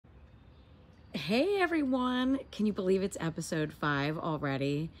Hey everyone, can you believe it's episode 5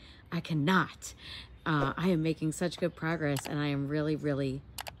 already? I cannot. I am making such good progress and I am really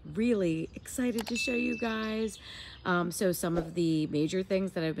excited to show you guys. So some of the major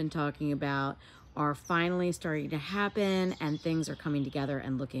things that I've been talking about are finally starting to happen and things are coming together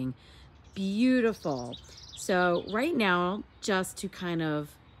and looking beautiful. So right now, just to kind of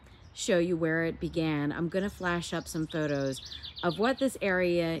show you where it began, I'm gonna flash up some photos of what this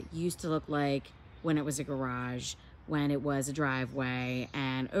area used to look like when it was a garage, when it was a driveway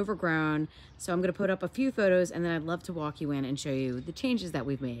and overgrown. So I'm gonna put up a few photos and then I'd love to walk you in and show you the changes that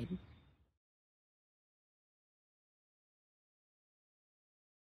we've made.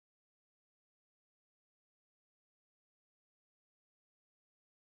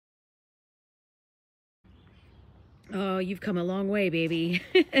 Oh, you've come a long way, baby.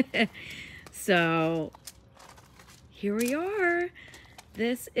 So here we are.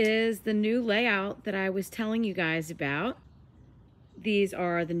 This is the new layout that I was telling you guys about. These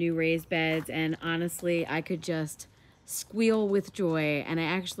are the new raised beds, and honestly, I could just squeal with joy, and I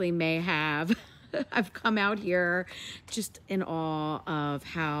actually may have. I've come out here just in awe of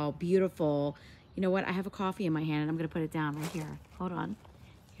how beautiful. You know what? I have a coffee in my hand, and I'm going to put it down right here. Hold on.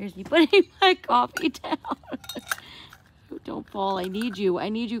 Here's me putting my coffee down. Don't fall. I need you. I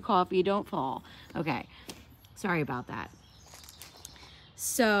need you, coffee. Don't fall. Okay. Sorry about that.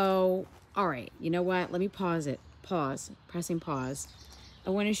 So, all right. You know what? Let me pause it. Pause. Pressing pause. I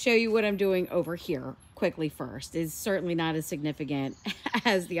want to show you what I'm doing over here quickly first. It's certainly not as significant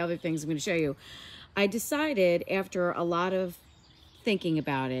as the other things I'm going to show you. I decided after a lot of thinking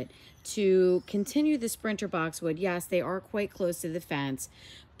about it to continue the Sprinter boxwood. Yes, they are quite close to the fence,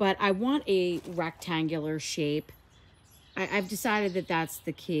 but I want a rectangular shape. I've decided that that's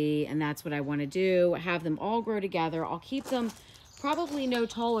the key and that's what I want to do. Have them all grow together. I'll keep them probably no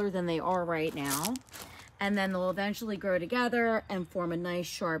taller than they are right now. And then they'll eventually grow together and form a nice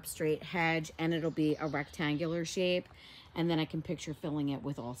sharp straight hedge, and it'll be a rectangular shape. And then I can picture filling it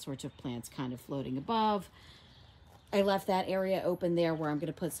with all sorts of plants kind of floating above. I left that area open there where I'm going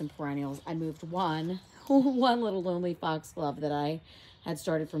to put some perennials. I moved one little lonely foxglove that I had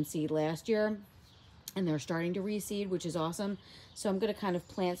started from seed last year, and they're starting to reseed, which is awesome. So I'm going to kind of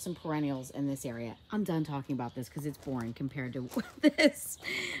plant some perennials in this area. I'm done talking about this because it's boring compared to this.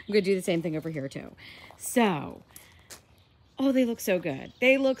 I'm going to do the same thing over here too. So, oh, they look so good.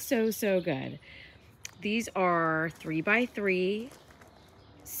 They look so good. These are 3x3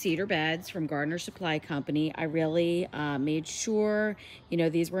 cedar beds from Gardener Supply Company. I really made sure, you know,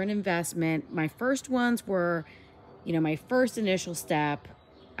 these were an investment. My first ones were, you know, my first initial step.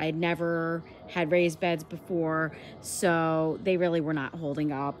 I'd never had raised beds before, so they really were not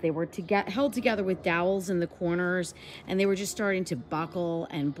holding up. They were held together with dowels in the corners, and they were just starting to buckle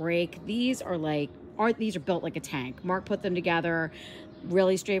and break. These are built like a tank. Mark put them together,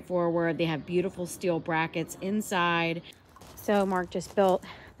 really straightforward. They have beautiful steel brackets inside. So Mark just built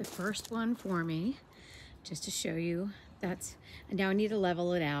the first one for me, just to show you. And now I need to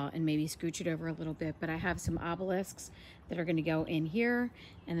level it out and maybe scooch it over a little bit, but I have some obelisks that are going to go in here,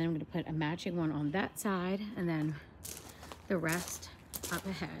 and then I'm going to put a matching one on that side, and then the rest up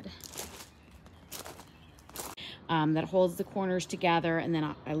ahead. That holds the corners together, and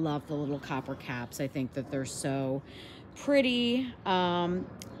then I love the little copper caps. I think that they're so pretty.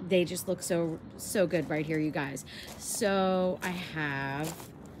 They just look so good right here, you guys. So I have,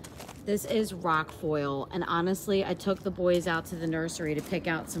 this is rock foil, and honestly, I took the boys out to the nursery to pick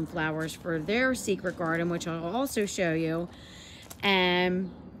out some flowers for their secret garden, which I'll also show you,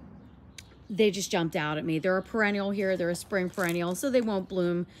 and they just jumped out at me. They're a perennial here. They're a spring perennial, so they won't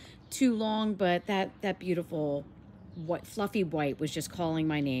bloom too long, but that beautiful fluffy white was just calling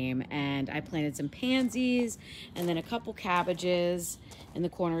my name. And I planted some pansies and then a couple cabbages in the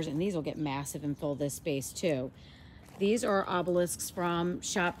corners, and these will get massive and fill this space too. These are obelisks from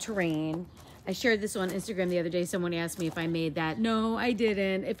Shop Terrain. I shared this on Instagram the other day. Someone asked me if I made that. No, I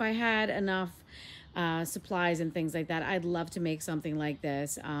didn't. If I had enough supplies and things like that, I'd love to make something like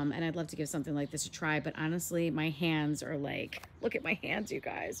this. And I'd love to give something like this a try. But honestly, my hands are like, look at my hands, you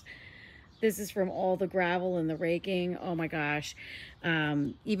guys. This is from all the gravel and the raking. Oh my gosh.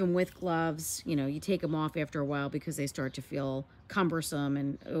 Even with gloves, you know, you take them off after a while because they start to feel cumbersome,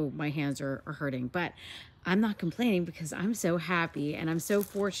 and oh, my hands are hurting. But I'm not complaining because I'm so happy and I'm so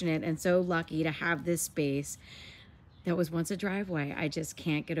fortunate and so lucky to have this space that was once a driveway. I just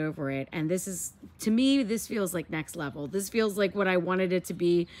can't get over it. And this is, to me, this feels like next level. This feels like what I wanted it to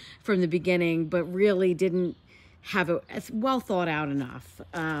be from the beginning, but really didn't have it well thought out enough.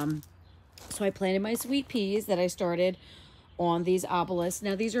 So I planted my sweet peas that I started on these obelisks.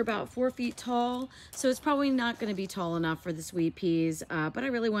 Now these are about 4 feet tall, so it's probably not going to be tall enough for the sweet peas, but I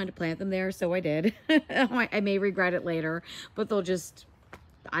really wanted to plant them there, so I did. I may regret it later, but they'll just,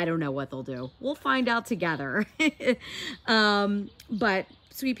 I don't know what they'll do. We'll find out together. But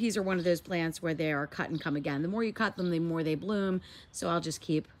sweet peas are one of those plants where they are cut and come again. The more you cut them, the more they bloom, so I'll just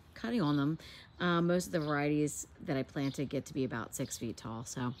keep cutting on them. Most of the varieties that I planted get to be about 6 feet tall,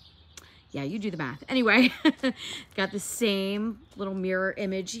 so yeah, you do the math. Anyway, got the same little mirror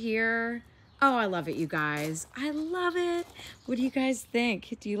image here. Oh, I love it, you guys. I love it. What do you guys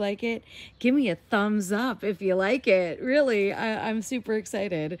think? Do you like it? Give me a thumbs up if you like it. Really, I'm super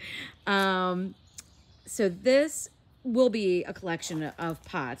excited. So this will be a collection of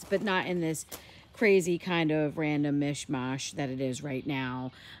pots, but not in this crazy kind of random mishmash that it is right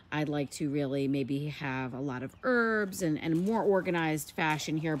now. I'd like to really maybe have a lot of herbs and more organized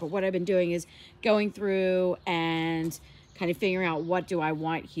fashion here. But what I've been doing is going through and kind of figuring out what do I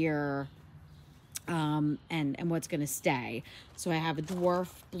want here, and what's going to stay. So I have a dwarf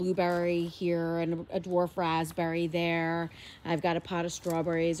blueberry here and a dwarf raspberry there. I've got a pot of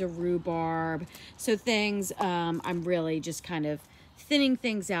strawberries, a rhubarb. So things, I'm really just kind of thinning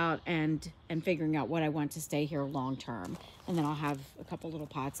things out and figuring out what I want to stay here long term. And then I'll have a couple little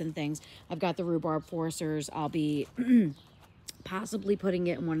pots and things. I've got the rhubarb forcers. I'll be possibly putting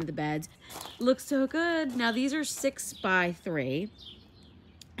it in one of the beds. Looks so good. Now these are 6 by 3,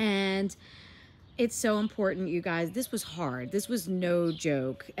 and it's so important, you guys. This was hard. This was no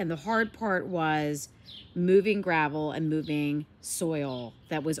joke. And the hard part was moving gravel and moving soil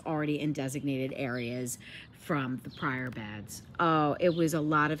that was already in designated areas from the prior beds. Oh, it was a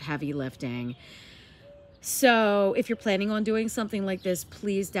lot of heavy lifting. So if you're planning on doing something like this,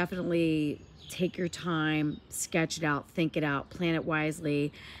 please definitely take your time, sketch it out, think it out, plan it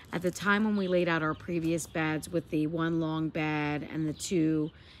wisely. At the time when we laid out our previous beds with the 1 long bed and the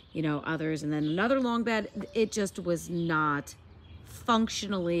 2, you know, others, and then another long bed, it just was not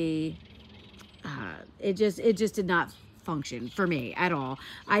functionally, it just did not function for me at all.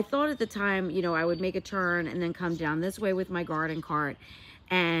 I thought at the time, you know, I would make a turn and then come down this way with my garden cart,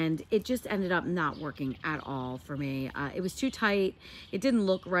 and it just ended up not working at all for me. It was too tight. It didn't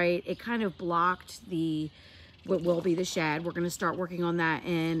look right. It kind of blocked what will be the shed. We're going to start working on that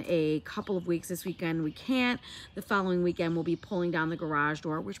in a couple of weeks. This weekend we can't. The following weekend we'll be pulling down the garage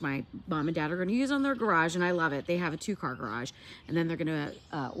door, which my mom and dad are going to use on their garage, and I love it. They have a 2-car garage, and then they're going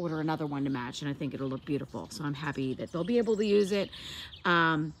to order another one to match, and I think it'll look beautiful. So I'm happy that they'll be able to use it.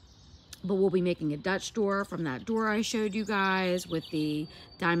 But we'll be making a Dutch door from that door I showed you guys with the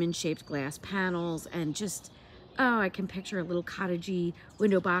diamond-shaped glass panels, and just, oh, I can picture little cottagey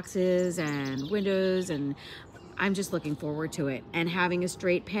window boxes and windows, and I'm just looking forward to it. And having a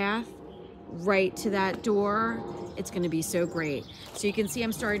straight path right to that door, it's going to be so great. So you can see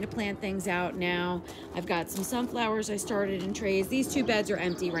I'm starting to plant things out now. I've got some sunflowers I started in trays. These 2 beds are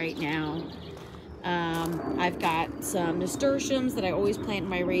empty right now. I've got some nasturtiums that I always plant in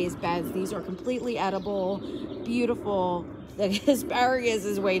my raised beds. These are completely edible, beautiful. The asparagus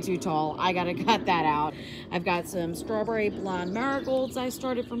is way too tall. I gotta cut that out. I've got some strawberry blonde marigolds I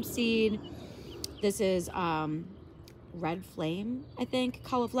started from seed. This is red flame, I think,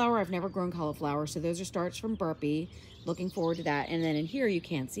 cauliflower. I've never grown cauliflower, so those are starts from Burpee. Looking forward to that. And then in here you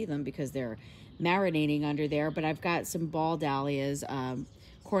can't see them because they're marinating under there, but I've got some ball dahlias,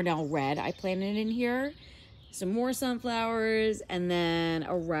 Cornell red I planted in here, some more sunflowers, and then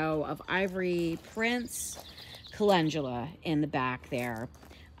a row of ivory prince calendula in the back there.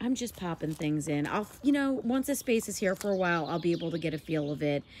 I'm just popping things in. You know, once the space is here for a while, I'll be able to get a feel of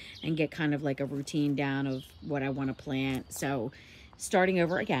it and get kind of like a routine down of what I want to plant. So starting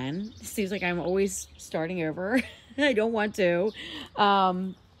over again. It seems like I'm always starting over. I don't want to.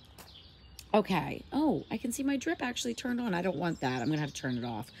 Okay. Oh, I can see my drip actually turned on. I don't want that. I'm going to have to turn it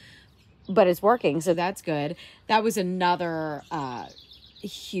off. But it's working, so that's good. That was another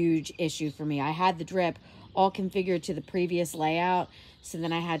huge issue for me. I had the drip all configured to the previous layout, so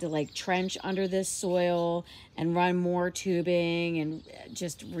then I had to like trench under this soil and run more tubing and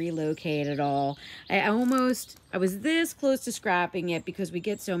just relocate it all. I was this close to scrapping it because we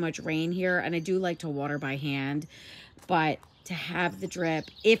get so much rain here, and I do like to water by hand, but to have the drip,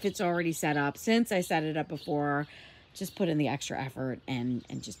 if it's already set up, since I set it up before, just put in the extra effort and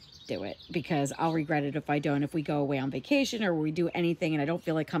just do it, because I'll regret it if I don't. If we go away on vacation or we do anything and I don't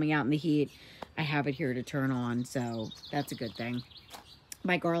feel like coming out in the heat, I have it here to turn on, so that's a good thing.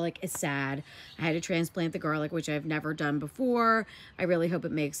 My garlic is sad. I had to transplant the garlic, which I've never done before. I really hope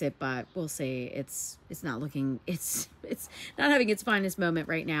it makes it, but we'll see. It's not looking, it's it's not having its finest moment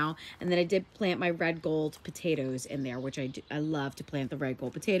right now. And then I did plant my red gold potatoes in there, which I love to plant the red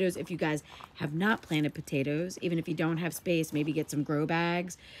gold potatoes. If you guys have not planted potatoes, even if you don't have space, maybe get some grow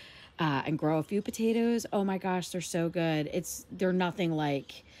bags and grow a few potatoes. Oh my gosh, they're so good. They're nothing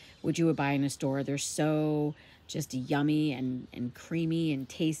like what you would buy in a store. They're so just yummy and creamy and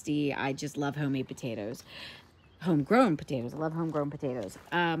tasty. I just love homemade potatoes. Homegrown potatoes. I love homegrown potatoes.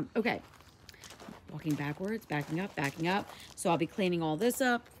 Okay. Walking backwards, backing up. So I'll be cleaning all this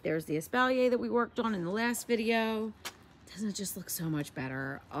up. There's the espalier that we worked on in the last video. Doesn't it just look so much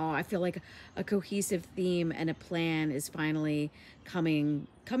better? Oh, I feel like a cohesive theme and a plan is finally coming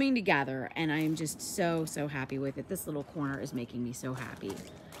together, and I am just so happy with it. This little corner is making me so happy.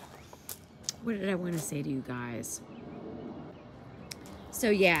 What did I want to say to you guys? So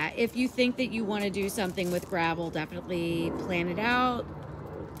yeah, if you think that you want to do something with gravel, definitely plan it out.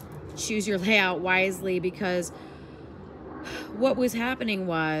 Choose your layout wisely, because what was happening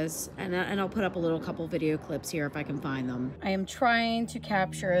was, and I'll put up a couple video clips here if I can find them. I am trying to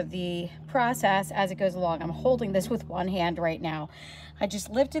capture the process as it goes along. I'm holding this with one hand right now. I just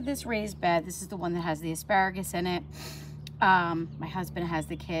lifted this raised bed. This is the one that has the asparagus in it. My husband has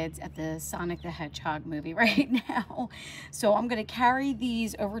the kids at the Sonic the Hedgehog movie right now. So I'm gonna carry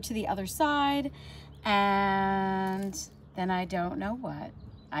these over to the other side, and then I don't know what.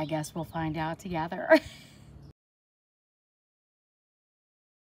 I guess we'll find out together.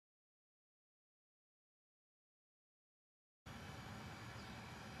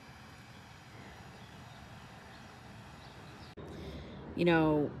 You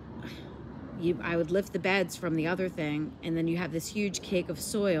know, I would lift the beds from the other thing, and then you have this huge cake of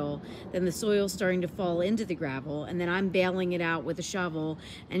soil. Then the soil's starting to fall into the gravel, and then I'm bailing it out with a shovel,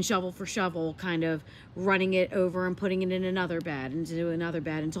 and shovel for shovel, kind of running it over and putting it in another bed, into another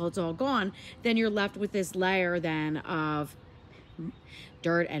bed, until it's all gone. Then you're left with this layer then of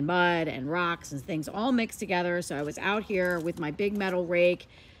dirt and mud and rocks and things all mixed together. So I was out here with my big metal rake,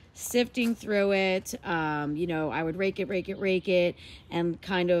 sifting through it. You know, I would rake it, and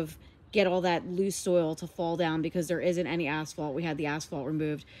kind of get all that loose soil to fall down, because there isn't any asphalt. We had the asphalt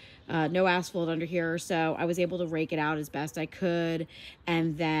removed. No asphalt under here, so I was able to rake it out as best I could,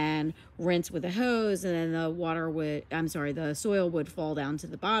 and then rinse with a hose, and then the soil would fall down to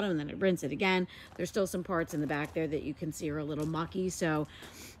the bottom, and then I'd rinse it again. There's still some parts in the back there that you can see are a little mucky, so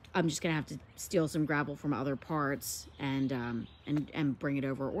I'm just gonna have to steal some gravel from other parts and bring it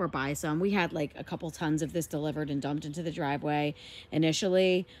over, or buy some. We had like a couple tons of this delivered and dumped into the driveway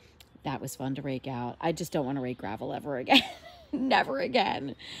initially. That was fun to rake out. I just don't want to rake gravel ever again. Never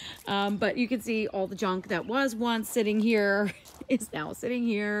again. But you can see all the junk that was once sitting here is now sitting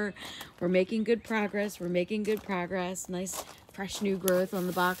here. We're making good progress. Nice fresh new growth on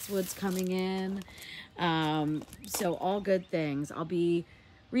the boxwoods coming in. So all good things. I'll be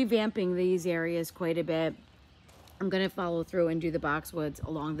revamping these areas quite a bit. I'm going to follow through and do the boxwoods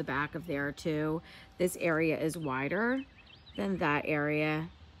along the back of there too. This area is wider than that area,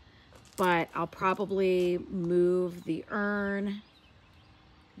 but I'll probably move the urn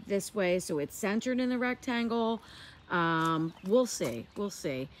this way so it's centered in the rectangle. We'll see.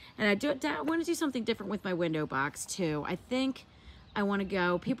 And I want to do something different with my window box too. I think I want to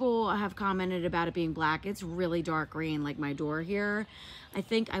go, people have commented about it being black. It's really dark green, like my door here. I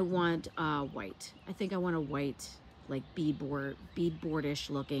think I want white. I think I want a white, like beadboardish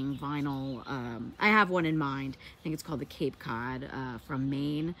looking vinyl. I have one in mind. I think it's called the Cape Cod from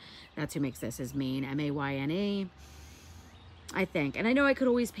Maine. That's who makes this, is Maine, M-A-Y-N-E, I think. And I know I could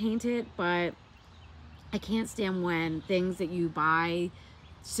always paint it, but I can't stand when things that you buy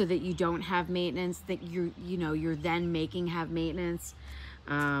so that you don't have maintenance, that you're then making have maintenance.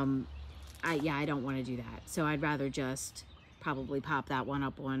 I don't want to do that. So I'd rather just probably pop that one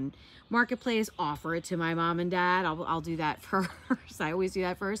up on Marketplace, offer it to my mom and dad. I'll do that first. I always do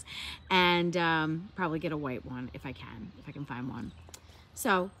that first. And probably get a white one if I can find one.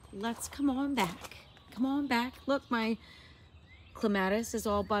 So let's come on back. Look, my clematis is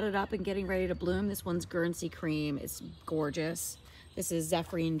all budded up and getting ready to bloom. This one's Guernsey Cream. It's gorgeous. This is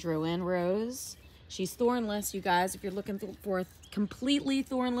Zephrine Drouin Rose. She's thornless, you guys. If you're looking for a completely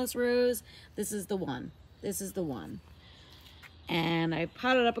thornless rose, this is the one. And I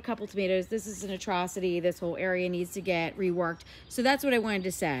potted up a couple tomatoes. This is an atrocity. This whole area needs to get reworked. So that's what I wanted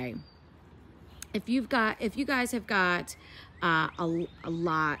to say. If you guys have got a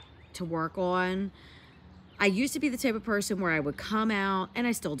lot to work on, I used to be the type of person where I would come out, and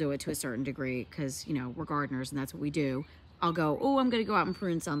I still do it to a certain degree, because, you know, we're gardeners and that's what we do. I'll go, oh, I'm going to go out and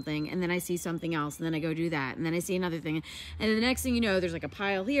prune something. And then I see something else. And then I go do that. And then I see another thing. And then the next thing you know, there's like a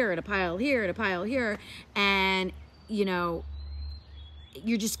pile here and a pile here and a pile here. And you know,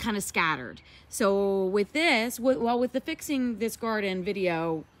 you're just kind of scattered. So with this, well, with the Fixing This Garden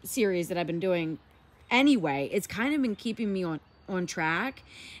video series that I've been doing anyway, it's kind of been keeping me on track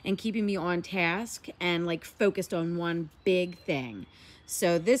and keeping me on task and like focused on one big thing.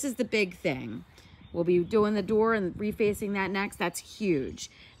 So this is the big thing. We'll be doing the door and refacing that next. That's huge.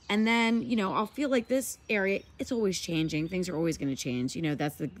 And then, you know, I'll feel like this area, it's always changing. Things are always going to change. You know,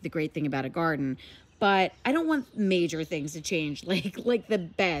 that's the great thing about a garden. But I don't want major things to change, like the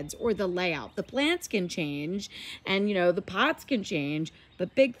beds or the layout. The plants can change and, you know, the pots can change.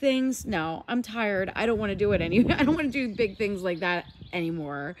 But big things, no, I'm tired. I don't want to do it anymore. I don't want to do big things like that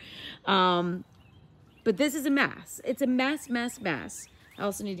anymore. But this is a mess. It's a mess. I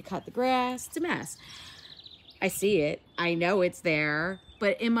also need to cut the grass. It's a mess. I see it. I know it's there.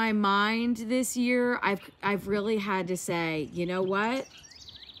 But in my mind this year, I've really had to say, you know what?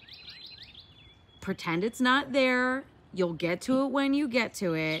 Pretend it's not there. You'll get to it when you get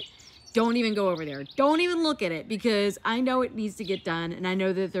to it. Don't even go over there. Don't even look at it, because I know it needs to get done and I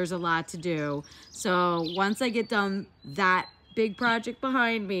know that there's a lot to do. So once I get done that big project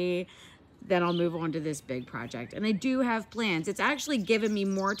behind me, then I'll move on to this big project. And I do have plans. It's actually given me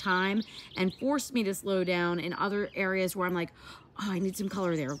more time and forced me to slow down in other areas where I'm like, oh, I need some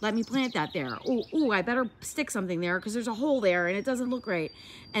color there. Let me plant that there. Oh, I better stick something there because there's a hole there and it doesn't look right.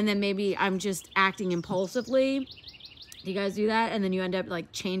 And then maybe I'm just acting impulsively. Do you guys do that? And then you end up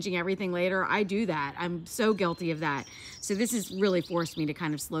like changing everything later. I do that. I'm so guilty of that. So this has really forced me to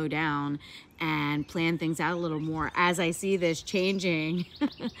kind of slow down and plan things out a little more as I see this changing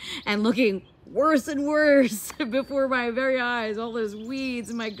and looking worse and worse before my very eyes, all those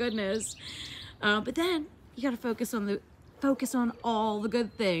weeds, my goodness. But then you got to focus on all the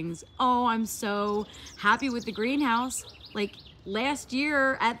good things. Oh, I'm so happy with the greenhouse. Like last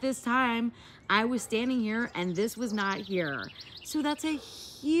year at this time, I was standing here and this was not here. So that's a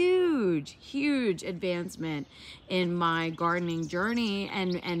huge, huge advancement in my gardening journey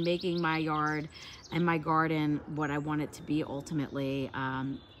and making my yard and my garden what I want it to be ultimately.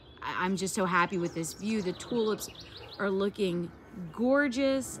 I'm just so happy with this view. The tulips are looking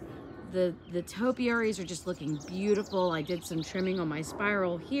gorgeous. The topiaries are just looking beautiful. I did some trimming on my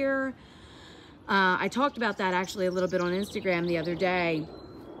spiral here. I talked about that actually a little bit on Instagram the other day.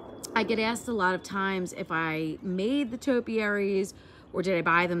 I get asked a lot of times if I made the topiaries or did I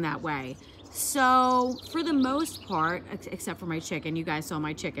buy them that way. So for the most part, except for my chicken, you guys saw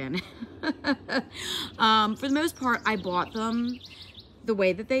my chicken. For the most part, I bought them the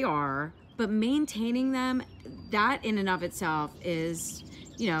way that they are, but maintaining them, that in and of itself is,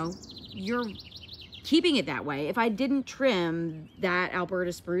 you know, you're keeping it that way. If I didn't trim that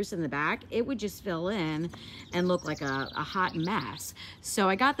Alberta spruce in the back, it would just fill in and look like a hot mess. So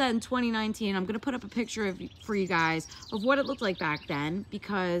I got that in 2019. I'm gonna put up a picture for you guys of what it looked like back then,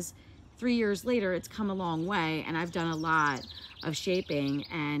 because 3 years later, it's come a long way and I've done a lot of shaping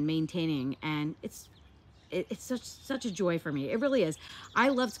and maintaining, and it's such a joy for me. It really is. I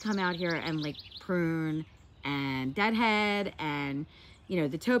love to come out here and like prune and deadhead and, you know,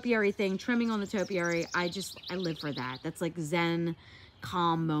 the topiary thing, trimming on the topiary. I live for that. That's like Zen,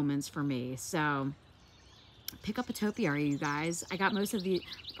 calm moments for me. So pick up a topiary, you guys. I got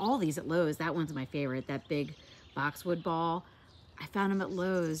all these at Lowe's. That one's my favorite, that big boxwood ball. I found them at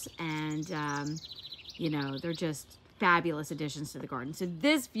Lowe's and, you know, they're just fabulous additions to the garden. So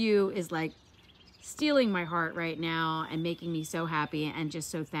this view is like stealing my heart right now and making me so happy and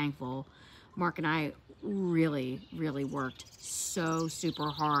just so thankful. Mark and I really worked so super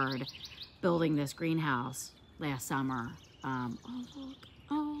hard building this greenhouse last summer. Oh look,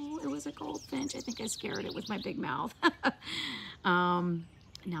 oh, it was a goldfinch. I think I scared it with my big mouth. Now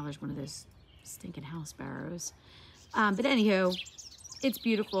there's one of those stinking house sparrows. But anywho, it's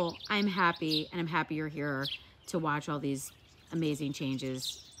beautiful. I'm happy, and I'm happy you're here to watch all these amazing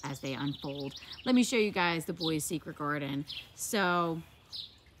changes as they unfold. Let me show you guys the boys' secret garden. So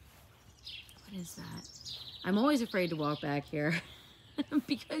what is that? I'm always afraid to walk back here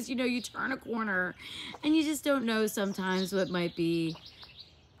because, you know, you turn a corner and you just don't know sometimes what might be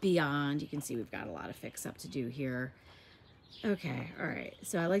beyond. You can see we've got a lot of fix up to do here. Okay, all right.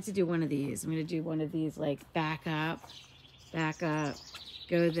 So I like to do one of these. I'm going to do one of these, like back up,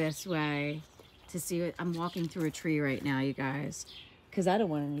 go this way to see what I'm walking through a tree right now, you guys, because I don't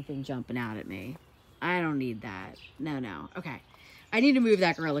want anything jumping out at me. I don't need that. No. Okay. I need to move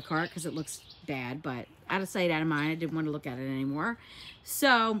that Gorilla cart because it looks bad, but out of sight, out of mind. I didn't want to look at it anymore.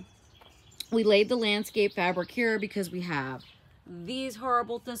 So we laid the landscape fabric here because we have These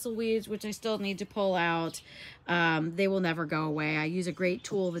horrible thistle weeds, which I still need to pull out, they will never go away. I use a great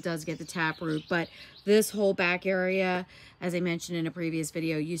tool that does get the taproot, but this whole back area, as I mentioned in a previous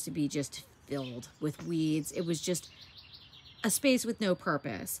video, used to be just filled with weeds. It was just a space with no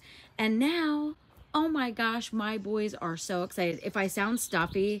purpose. And now, oh my gosh, my boys are so excited. If I sound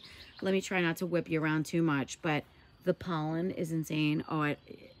stuffy, let me try not to whip you around too much, but the pollen is insane. Oh,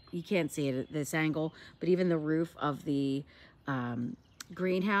 you can't see it at this angle, but even the roof of the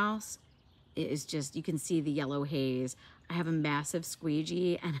greenhouse is just, you can see the yellow haze. I have a massive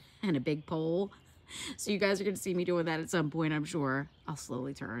squeegee and a big pole. So you guys are going to see me doing that at some point, I'm sure. I'll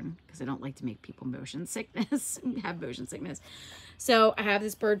slowly turn because I don't like to make people motion sickness, have motion sickness. So I have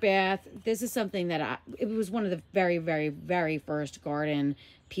this bird bath. This is something that it was one of the very, very, very first garden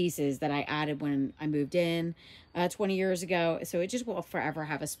pieces that I added when I moved in 20 years ago. So it just will forever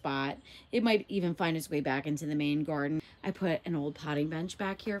have a spot. It might even find its way back into the main garden. I put an old potting bench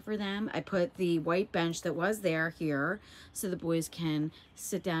back here for them. I put the white bench that was there here so the boys can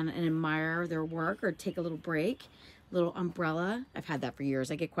sit down and admire their work or take a little break. Little umbrella. I've had that for years.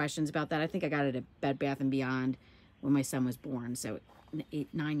 I get questions about that. I think I got it at Bed Bath & Beyond when my son was born. So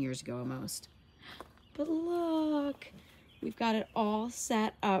 9 years ago almost. But look, we've got it all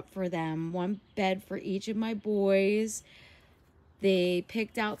set up for them. One bed for each of my boys. They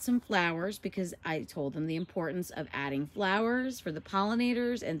picked out some flowers because I told them the importance of adding flowers for the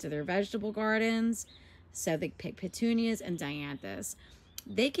pollinators into their vegetable gardens. So they picked petunias and dianthus.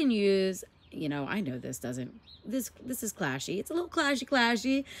 They can use, you know, I know this doesn't, this is clashy. It's a little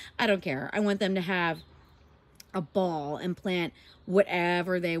clashy. I don't care. I want them to have a ball and plant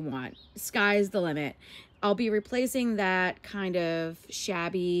whatever they want. Sky's the limit. I'll be replacing that kind of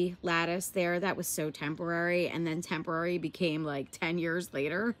shabby lattice there. That was so temporary, and then temporary became like 10 years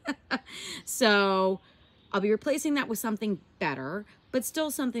later. So I'll be replacing that with something better, but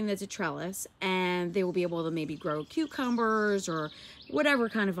still something that's a trellis, and they will be able to maybe grow cucumbers or whatever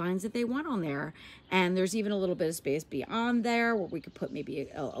kind of vines that they want on there. And there's even a little bit of space beyond there where we could put maybe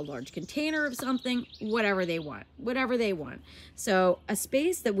a large container of something, whatever they want. So a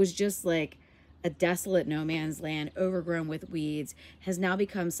space that was just like a desolate no man's land overgrown with weeds has now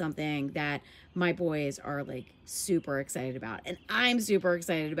become something that my boys are like super excited about, and I'm super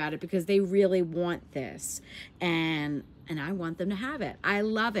excited about it because they really want this, and I want them to have it. I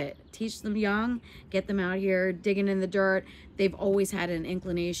love it. Teach them young, get them out here digging in the dirt. They've always had an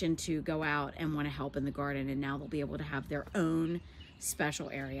inclination to go out and want to help in the garden, and now they'll be able to have their own special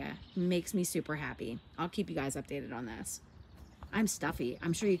area. Makes me super happy. I'll keep you guys updated on this. I'm stuffy.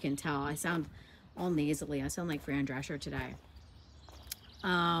 I'm sure you can tell. I sound all nasally. I sound like Fran Drescher today.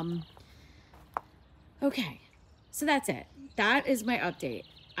 Okay, so that's it. That is my update.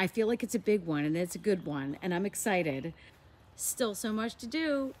 I feel like it's a big one, and it's a good one, and I'm excited. Still so much to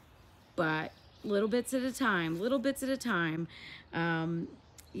do, but little bits at a time.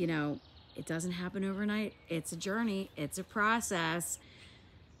 You know, it doesn't happen overnight. It's a journey. It's a process.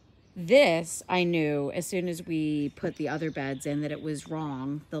 This, I knew as soon as we put the other beds in that it was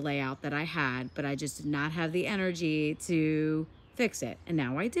wrong, the layout that I had, but I just did not have the energy to fix it. And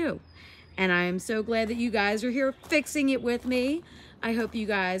now I do. And I'm so glad that you guys are here fixing it with me. I hope you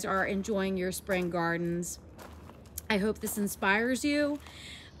guys are enjoying your spring gardens. I hope this inspires you.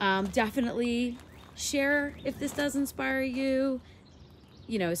 Definitely share if this does inspire you.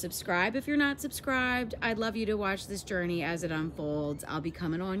 You know, subscribe if you're not subscribed. I'd love you to watch this journey as it unfolds. I'll be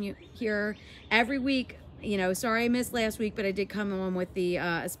coming on you here every week. You know, sorry I missed last week, but I did come on with the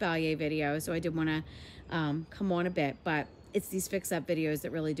espalier video, so I did want to come on a bit, but it's these fix-up videos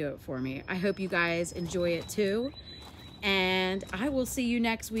that really do it for me. I hope you guys enjoy it too, and I will see you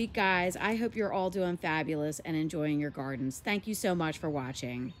next week, guys. I hope you're all doing fabulous and enjoying your gardens. Thank you so much for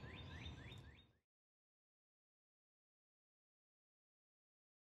watching.